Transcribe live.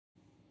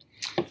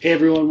Hey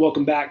everyone,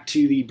 welcome back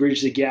to the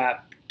Bridge the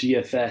Gap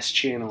DFS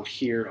channel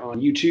here on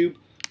YouTube.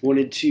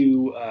 Wanted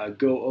to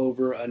go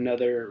over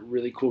another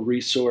really cool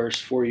resource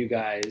for you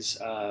guys.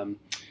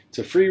 It's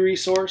a free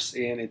resource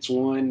and it's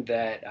one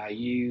that I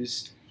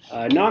use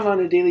not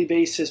on a daily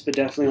basis, but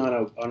definitely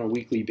on a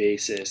weekly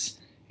basis.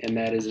 And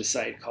that is a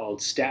site called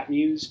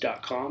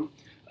statmuse.com.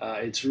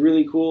 It's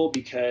really cool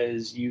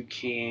because you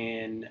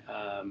can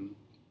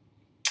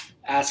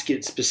ask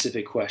it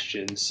specific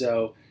questions.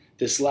 So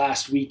this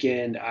last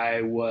weekend,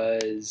 I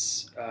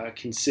was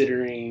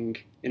considering,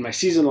 in my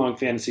season-long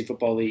fantasy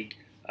football league,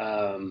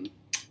 I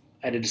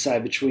had to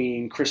decide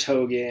between Chris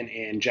Hogan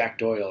and Jack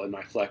Doyle in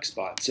my flex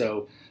spot.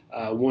 So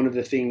one of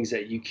the things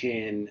that you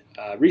can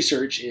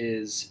research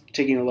is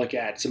taking a look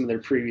at some of their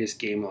previous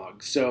game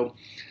logs. So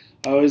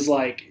I always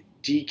like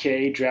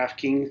DK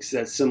DraftKings.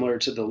 That's similar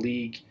to the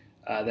league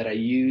that I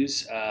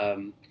use.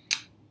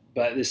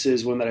 But this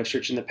is one that I've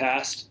searched in the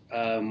past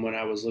when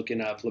I was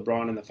looking up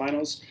LeBron in the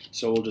finals.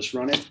 So we'll just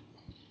run it.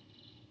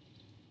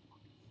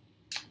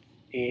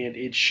 And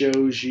it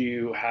shows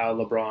you how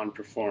LeBron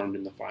performed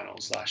in the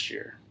finals last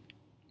year.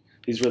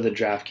 These were the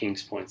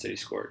DraftKings points that he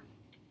scored.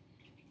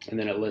 And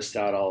then it lists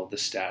out all of the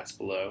stats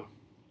below.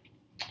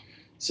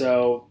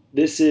 So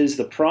this is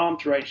the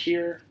prompt right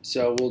here.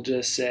 So we'll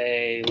just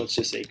say, let's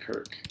just say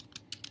Kirk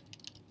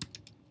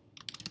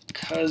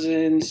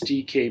Cousins,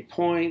 DK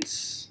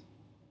points.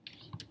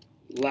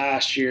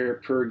 Last year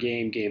per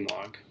game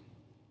log.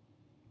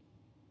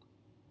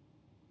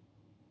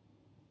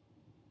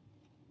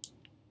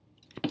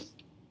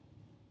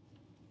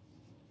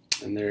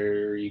 And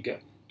there you go.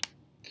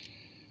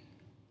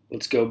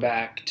 Let's go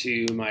back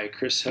to my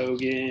Chris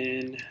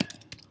Hogan.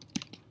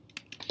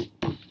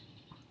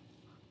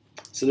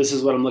 So this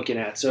is what I'm looking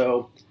at.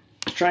 So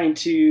trying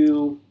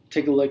to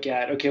take a look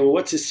at, okay, well,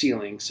 what's his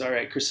ceiling? So all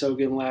right, Chris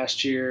Hogan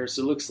last year.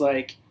 So it looks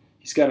like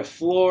he's got a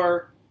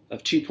floor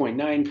of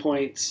 2.9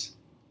 points.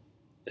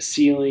 A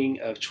ceiling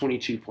of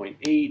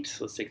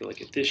 22.8. Let's take a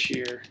look at this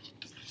year.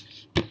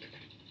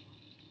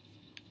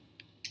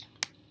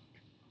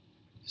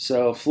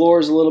 So floor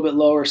is a little bit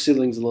lower,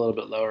 ceiling's a little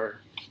bit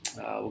lower.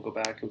 We'll go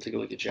back and take a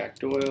look at Jack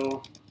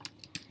Doyle.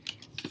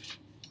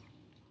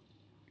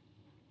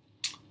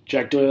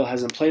 Jack Doyle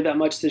hasn't played that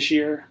much this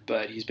year,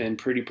 but he's been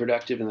pretty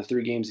productive in the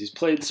 3 games he's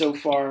played so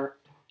far.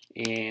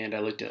 And I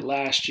looked at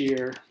last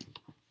year.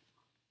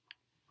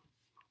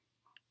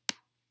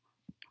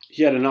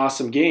 He had an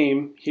awesome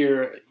game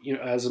here,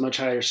 has a much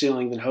higher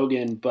ceiling than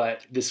Hogan,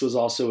 but this was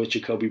also with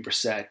Jacoby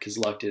Brissett because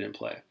Luck didn't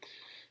play.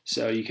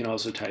 So you can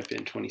also type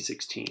in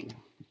 2016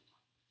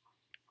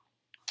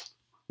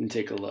 and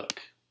take a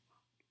look.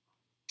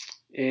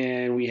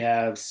 And we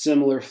have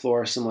similar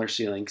floor, similar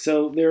ceiling.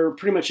 So they're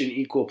pretty much an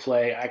equal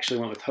play. I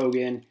actually went with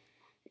Hogan,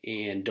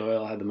 and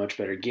Doyle had the much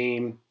better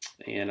game,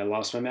 and I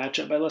lost my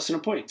matchup by less than a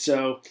point.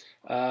 So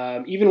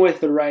even with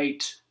the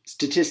right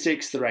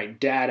statistics, the right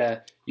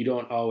data, you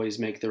don't always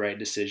make the right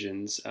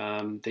decisions.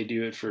 They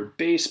do it for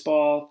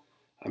baseball.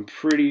 I'm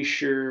pretty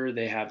sure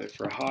they have it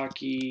for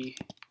hockey.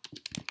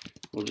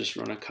 We'll just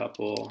run a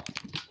couple.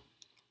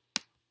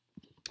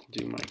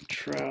 Do Mike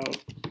Trout.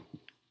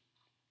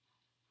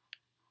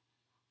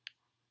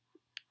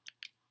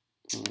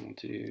 We'll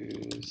do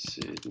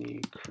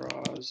Sidney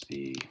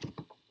Crosby.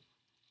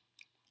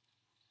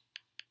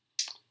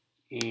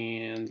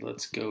 And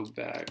let's go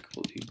back.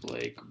 We'll do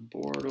Blake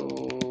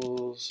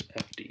Bortles,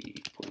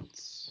 FD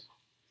points.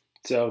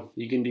 So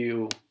you can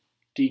do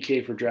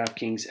DK for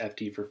DraftKings,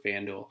 FD for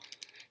FanDuel.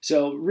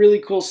 So really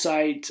cool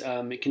site.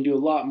 It can do a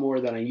lot more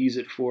than I use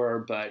it for,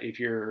 but if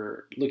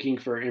you're looking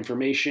for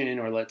information,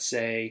 or let's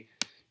say,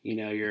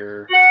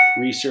 you're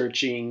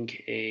researching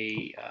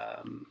a,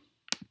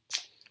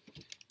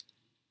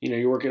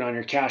 you're working on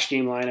your cash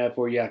game lineup,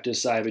 or you have to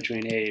decide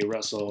between, hey,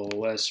 Russell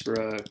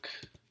Westbrook.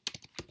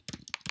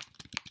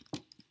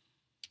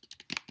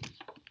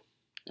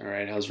 All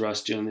right, how's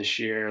Russ doing this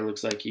year?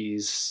 Looks like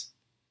he's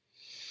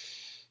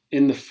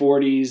in the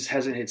 40s,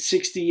 hasn't hit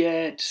 60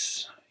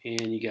 yet.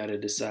 And you got to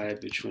decide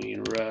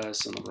between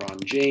Russ and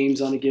LeBron James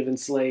on a given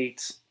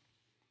slate.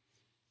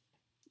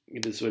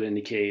 This would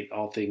indicate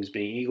all things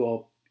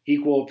being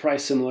equal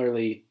price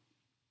similarly.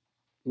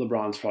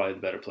 LeBron's probably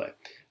the better play.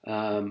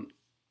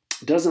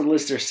 It doesn't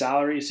list their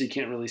salary, so you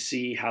can't really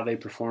see how they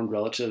performed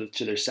relative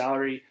to their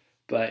salary,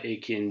 but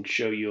it can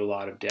show you a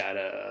lot of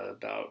data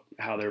about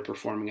how they're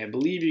performing. I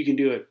believe you can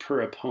do it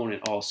per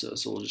opponent also,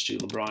 so we'll just do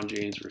LeBron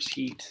James versus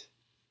Heat.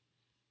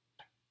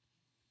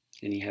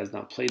 And he has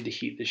not played the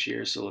Heat this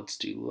year, so let's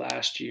do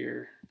last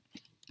year.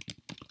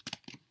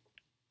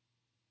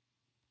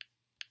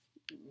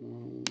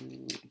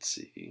 Let's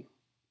see.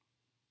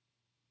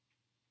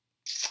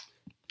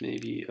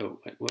 Maybe,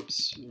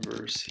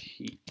 versus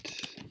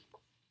Heat.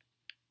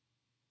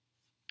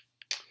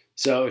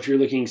 So if you're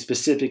looking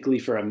specifically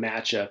for a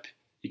matchup,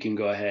 you can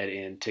go ahead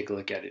and take a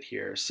look at it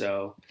here.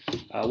 So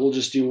we'll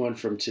just do one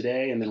from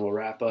today, and then we'll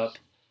wrap up.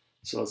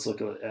 So let's look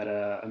at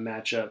a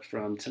matchup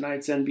from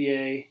tonight's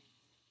NBA.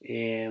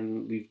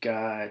 And we've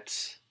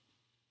got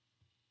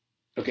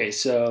Okay,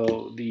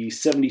 so the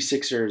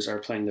 76ers are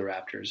playing the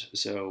Raptors.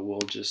 So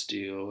we'll just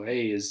do,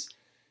 hey, is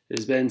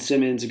Ben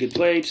Simmons a good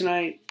play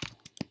tonight?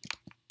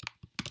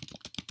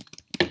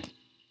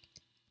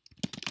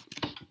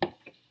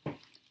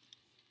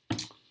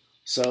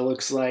 So it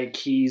looks like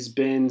he's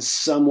been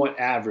somewhat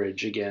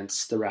average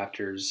against the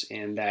Raptors,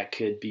 and that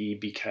could be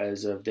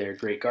because of their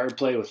great guard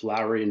play with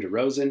Lowry and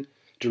DeRozan.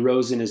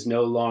 DeRozan is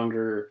no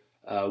longer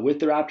with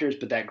the Raptors,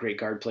 but that great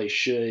guard play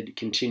should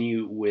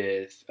continue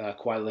with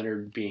Kawhi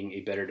Leonard being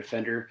a better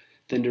defender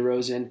than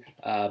DeRozan.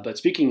 But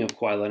speaking of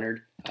Kawhi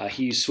Leonard,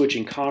 he's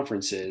switching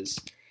conferences.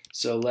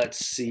 So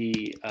let's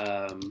see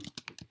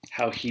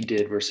how he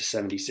did versus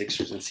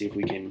 76ers and see if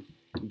we can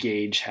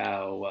gauge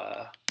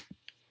how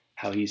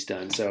he's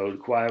done. So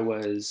Kawhi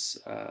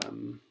was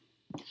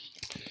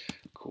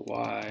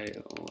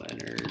Kawhi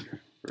Leonard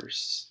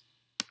versus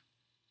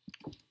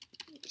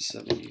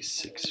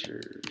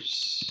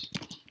 76ers.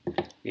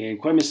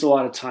 And Kawhi missed a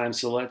lot of time,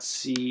 so let's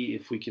see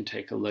if we can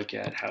take a look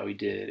at how he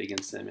did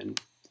against them in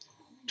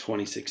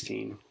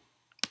 2016.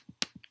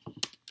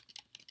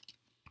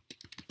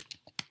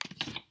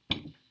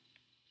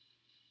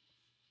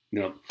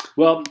 No.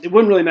 Well, it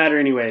wouldn't really matter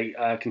anyway,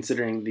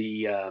 considering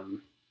the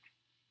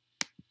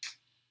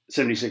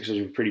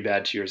 76ers were pretty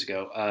bad 2 years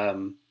ago.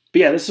 But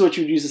yeah, this is what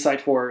you would use the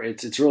site for.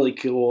 It's really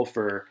cool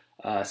for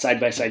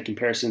side-by-side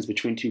comparisons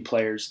between two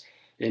players.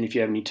 And if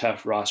you have any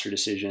tough roster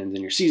decisions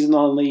in your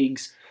season-long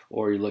leagues,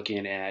 or you're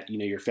looking at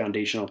your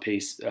foundational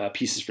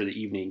pieces for the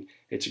evening,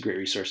 it's a great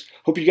resource.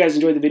 Hope you guys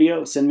enjoyed the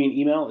video. Send me an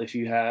email if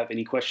you have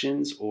any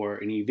questions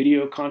or any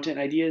video content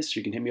ideas.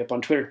 You can hit me up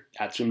on Twitter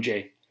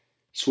 @SwimJ.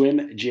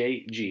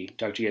 SwimJG.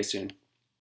 Talk to you guys soon.